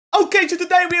Okay, so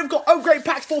today we have got upgrade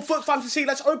packs for Foot Fantasy.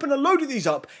 Let's open a load of these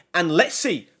up and let's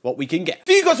see what we can get. If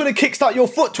you guys want to kickstart your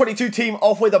Foot 22 team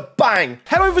off with a bang,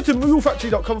 head over to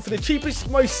movelfactory.com for the cheapest,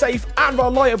 most safe and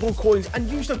reliable coins and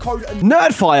use the code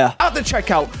NerdFire at the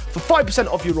checkout for 5%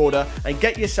 off your order and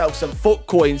get yourself some Foot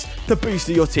coins to boost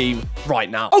your team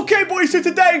right now. Okay, boys, so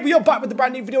today we are back with a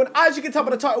brand new video, and as you can tell by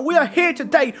the title, we are here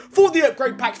today for the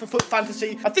upgrade packs for Foot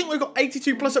Fantasy. I think we've got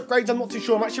 82 plus upgrades. I'm not too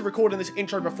sure. I'm actually recording this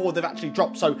intro before they've actually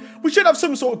dropped, so we should have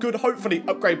some sort of good, hopefully,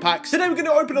 upgrade packs. Today we're going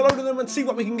to open a load of them and see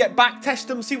what we can get back, test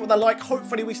them, see what they're like.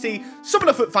 Hopefully we see some of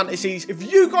the Foot Fantasies.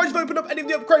 If you guys have opened up any of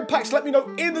the upgrade packs, let me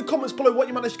know in the comments below what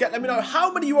you managed to get. Let me know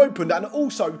how many you opened and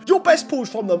also your best pulls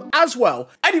from them as well.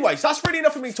 Anyways, that's really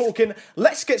enough of me talking.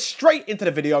 Let's get straight into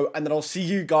the video and then I'll see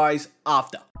you guys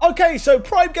after. Okay, so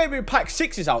Prime Gaming Pack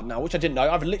 6 is out now, which I didn't know.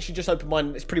 I've literally just opened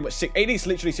mine. It's pretty much 6. It is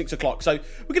literally 6 o'clock. So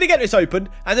we're going to get this open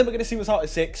and then we're going to see what's out at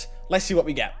 6. Let's see what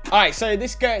we get. All right, so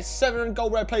this gets 7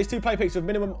 gold rare players, 2 play picks with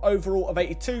minimum overall of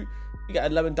 82. You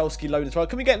get a Lewandowski loan as well.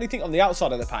 Can we get anything on the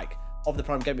outside of the pack? Of the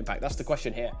Prime Gaming Pack? That's the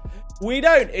question here. We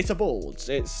don't. It's a boards.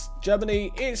 It's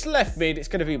Germany. It's left mid. It's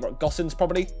going to be what, Gossens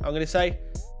probably, I'm going to say.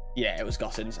 Yeah, it was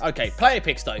Gossens. Okay, player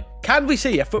picks though. Can we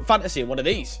see a Foot Fantasy in one of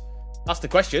these? That's the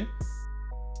question.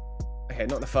 Okay,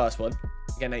 not the first one.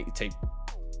 We get an 82. Can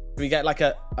we get like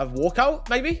a walkout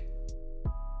maybe?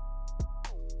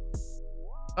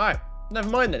 All right. Never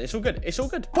mind then. It's all good. It's all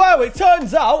good. Well, it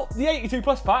turns out the 82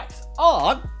 plus packs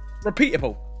aren't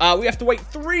repeatable. We have to wait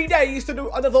 3 days to do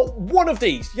another one of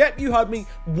these. Yep, you heard me.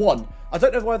 One. I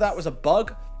don't know whether that was a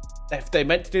bug. If they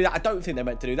meant to do that, I don't think they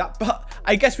meant to do that. But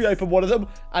I guess we open one of them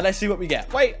and let's see what we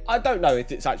get. Wait, I don't know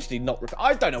if it's actually not.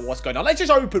 I don't know what's going on. Let's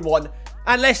just open one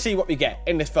and let's see what we get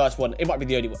in this first one. It might be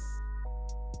the only one.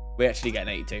 We actually get an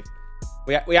 82.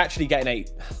 We actually get an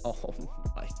 8. Oh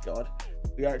my god.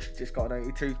 We actually just got an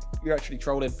 82. You're actually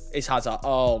trolling. It's Hazard.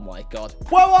 Oh my god.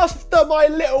 Well, after my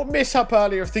little mishap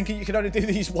earlier of thinking you can only do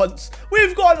these once,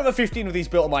 we've got another 15 of these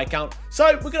built on my account. So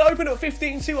we're going to open up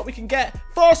 15 and see what we can get.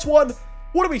 First one.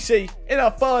 What do we see in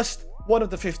our first one of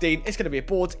the 15? It's going to be a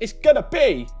board. It's going to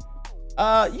be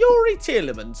Yuri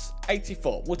Tielemans,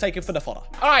 84. We'll take it for the fodder.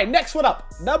 All right, next one up.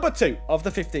 Number 2 of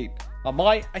the 15 on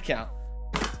my account.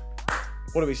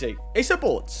 What do we see? It's a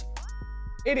boards.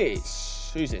 It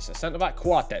is. Who's this? A centre-back?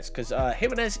 Quartes. Because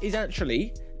Jimenez is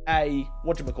actually a,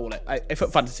 what do we call it? A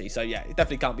Foot Fantasy. So, yeah, it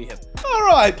definitely can't be him. All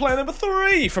right, player number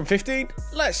 3 from 15.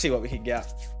 Let's see what we can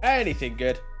get. Anything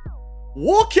good.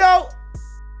 Walkout.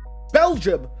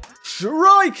 Belgium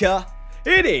striker.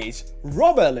 It is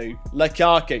Romelu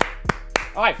Lukaku.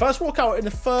 All right, first walkout in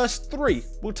the first 3.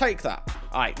 We'll take that.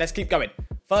 All right, let's keep going.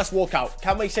 First walkout.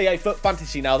 Can we see a Foot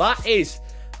Fantasy now? That is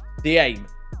the aim.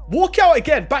 Walkout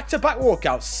again. Back-to-back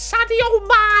walkouts. Sadio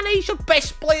Mane is the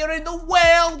best player in the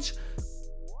world.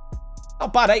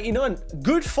 Not bad, 89.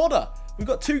 Good fodder. We've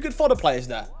got 2 good fodder players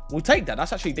there. We'll take that.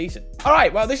 That's actually decent. All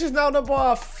right, well, this is now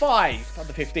number 5 of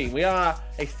the 15. We are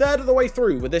a third of the way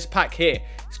through with this pack here.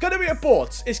 It's going to be a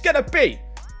boards. It's going to be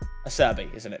a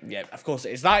Serbi, isn't it? Yeah, of course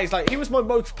it is. That is like, he was my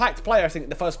most packed player, I think, in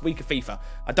the first week of FIFA.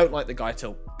 I don't like the guy at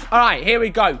all. All right, here we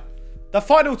go. The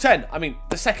final 10. I mean,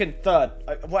 the second, third,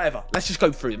 whatever. Let's just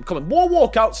go through them. Come on, more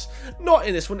walkouts. Not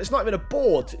in this one. It's not even a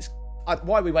board. It's,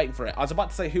 why are we waiting for it? I was about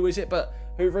to say who is it, but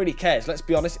who really cares? Let's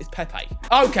be honest, it's Pepe.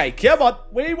 Okay, come on.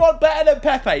 We want better than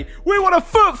Pepe. We want a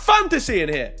Foot Fantasy in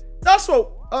here. That's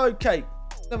what... Okay,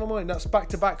 never mind. That's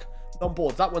back-to-back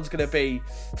non-boards. That one's going to be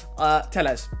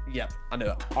Tellez. Yeah, I knew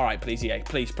it. All right, please, EA.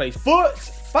 Please, please. Foot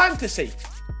Fantasy.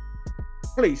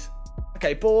 Please.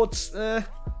 Okay, boards.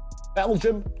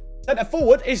 Belgium. Centre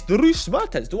forward is Dries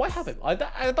Mertens. Do I have him? I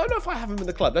don't know if I have him in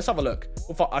the club. Let's have a look.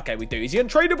 Okay, we do. Is he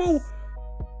untradeable?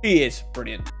 He is.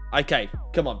 Brilliant. Okay,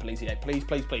 come on, please, EA. Please,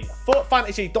 please, please. Foot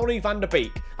Fantasy, Donny van der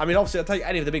Beek. I mean, obviously, I'll take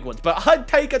any of the big ones, but I'd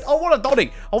take it. I want a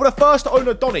Donny. I want a first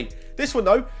owner Donny. This one,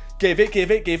 though, give it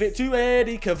to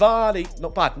Eddie Cavani.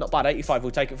 Not bad, not bad. 85,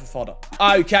 we'll take it for fodder.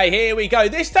 Okay, here we go.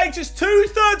 This takes us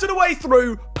 2/3 of the way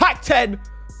through. Pack 10.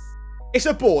 It's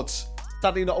a boards.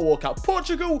 Sadly, not a walkout.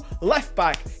 Portugal, left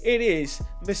back. It is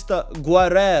Mr.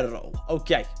 Guerrero.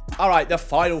 Okay. All right, the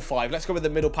final 5. Let's go with the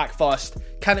middle pack first.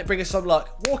 Can it bring us some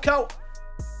luck? Walkout.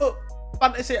 Oh,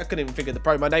 Fantasy. I couldn't even figure the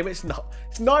promo name. It's not.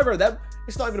 It's neither of them.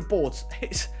 It's not even a boards.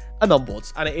 It's a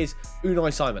non-boards. And it is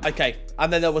Unai Simon. Okay.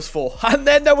 And then there was 4. And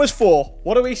then there was 4.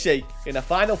 What do we see in the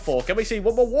final 4? Can we see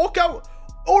one more walkout?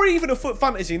 Or even a Foot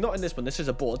Fantasy? Not in this one. This is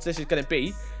a boards. This is going to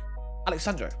be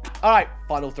Alexandro. All right.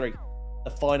 Final 3.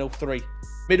 The final 3.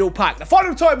 Middle pack. The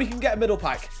final time we can get a middle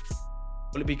pack.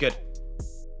 Will it be good?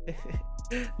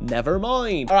 Never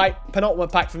mind. All right.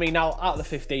 Penultimate pack for me now out of the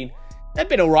 15. They've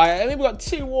been all right. I mean, we've got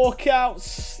 2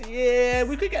 walkouts. Yeah,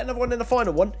 we could get another one in the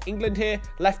final one. England here,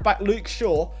 left back Luke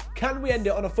Shaw. Can we end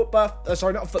it on a foot birthday?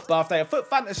 Sorry, not a foot birthday, a foot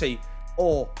fantasy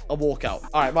or a walkout?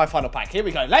 All right, my final pack. Here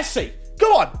we go. Let's see.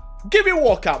 Go on. Give me a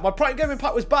walkout. My prime gaming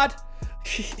pack was bad.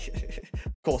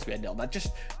 Of course we end it on that.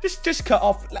 Just cut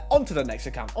off. Onto the next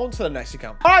account. Onto the next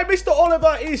account. All right, Mr.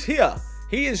 Oliver is here.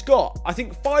 He has got, I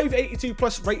think, 5 82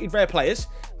 plus rated rare players.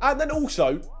 And then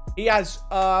also, he has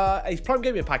his prime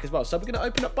gaming pack as well. So we're going to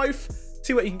open up both,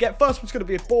 see what you can get. First one's going to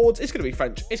be a boards. It's going to be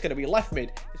French. It's going to be left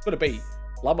mid. It's going to be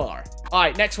Lamar. All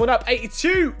right, next one up,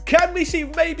 82. Can we see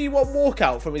maybe one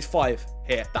walkout from his 5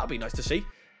 here? That would be nice to see.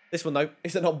 This one, though,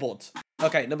 isn't on boards.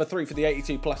 Okay, number 3 for the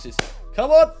 82 pluses.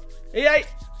 Come on, EA.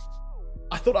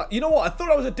 I thought, you know what? I thought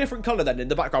I was a different colour then in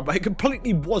the background, but it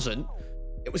completely wasn't.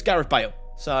 It was Gareth Bale.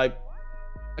 So,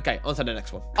 okay, on to the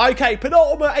next one. Okay,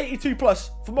 penultimate 82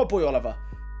 plus for my boy Oliver.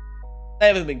 They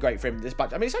haven't been great for him this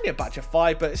batch. I mean, it's only a batch of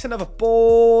 5, but it's another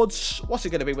boards. What's it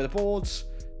going to be with the boards?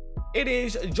 It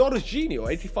is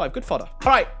Jorginho, 85. Good fodder.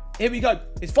 All right, here we go.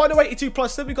 His final 82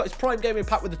 plus. Then we've got his prime gaming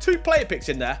pack with the 2 player picks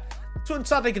in there. So it's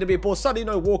sadly going to be a board. Sadly,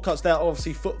 no walkouts there.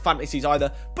 Obviously, foot fantasies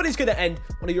either. But it's going to end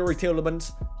on a Euro tournament.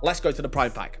 Let's go to the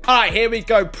prime pack. All right, here we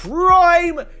go.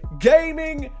 Prime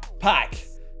gaming pack.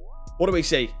 What do we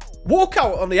see?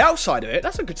 Walkout on the outside of it.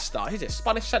 That's a good start. Is it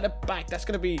Spanish centre back? That's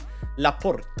going to be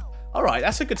Laporte. All right,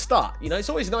 that's a good start. You know, it's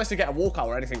always nice to get a walkout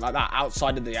or anything like that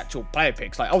outside of the actual player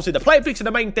picks. Like, obviously, the player picks are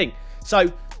the main thing.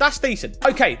 So, that's decent.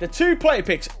 Okay, the 2 player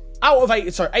picks out of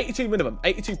 82 minimum.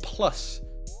 82 plus.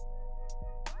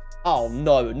 Oh,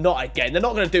 no, not again. They're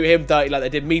not going to do him dirty like they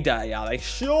did me dirty, are they?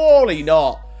 Surely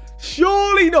not.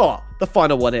 Surely not. The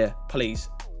final one here, please.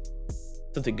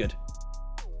 Something good.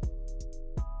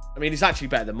 I mean, it's actually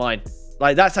better than mine.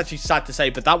 Like, that's actually sad to say,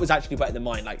 but that was actually better than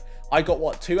mine. Like, I got,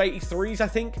 what, 2 83s, I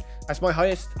think? That's my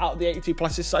highest out of the 82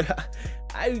 pluses. So,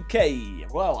 okay.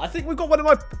 Well, I think we've got one of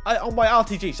my on my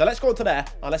RTG. So, let's go on to there,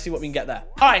 and let's see what we can get there.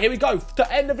 All right, here we go.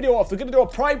 To end the video off, we're going to do a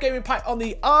prime gaming pack on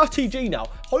the RTG now.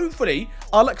 Hopefully,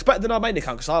 our luck's better than our main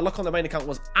account, because our luck on the main account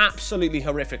was absolutely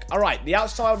horrific. All right, the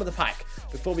outside of the pack,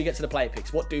 before we get to the player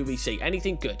picks, what do we see?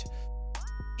 Anything good?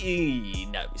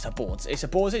 No, it's a boards. It's a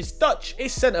boards. It's Dutch.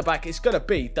 It's centre back. It's going to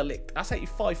be De Ligt. That's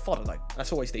 85 fodder, though.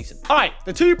 That's always decent. All right,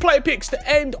 the 2 player picks to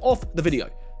end off the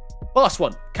video. Last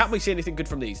one. Can't we see anything good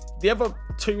from these? The other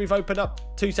 2 we've opened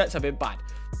up, 2 sets have been bad.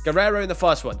 Guerrero in the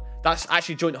first one. That's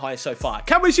actually joint highest so far.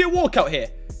 Can we see a walkout here?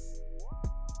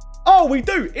 Oh, we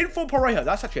do. Info Parejo.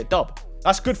 That's actually a dub.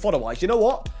 That's good fodder-wise. You know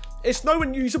what? It's no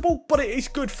unusable, but it is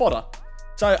good fodder.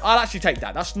 So I'll actually take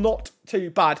that. That's not too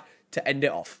bad to end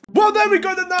it off. Well, there we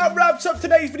go. Then that wraps up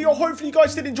today's video. Hopefully you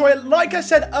guys did enjoy it. Like I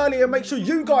said earlier, make sure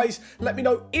you guys let me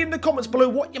know in the comments below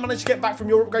what you managed to get back from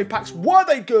your upgrade packs. Were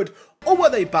they good or were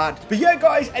they bad? But yeah,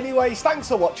 guys, anyways, thanks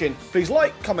for watching. Please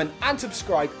like, comment and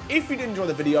subscribe if you did enjoy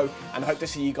the video, and I hope to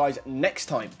see you guys next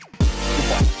time.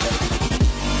 Goodbye.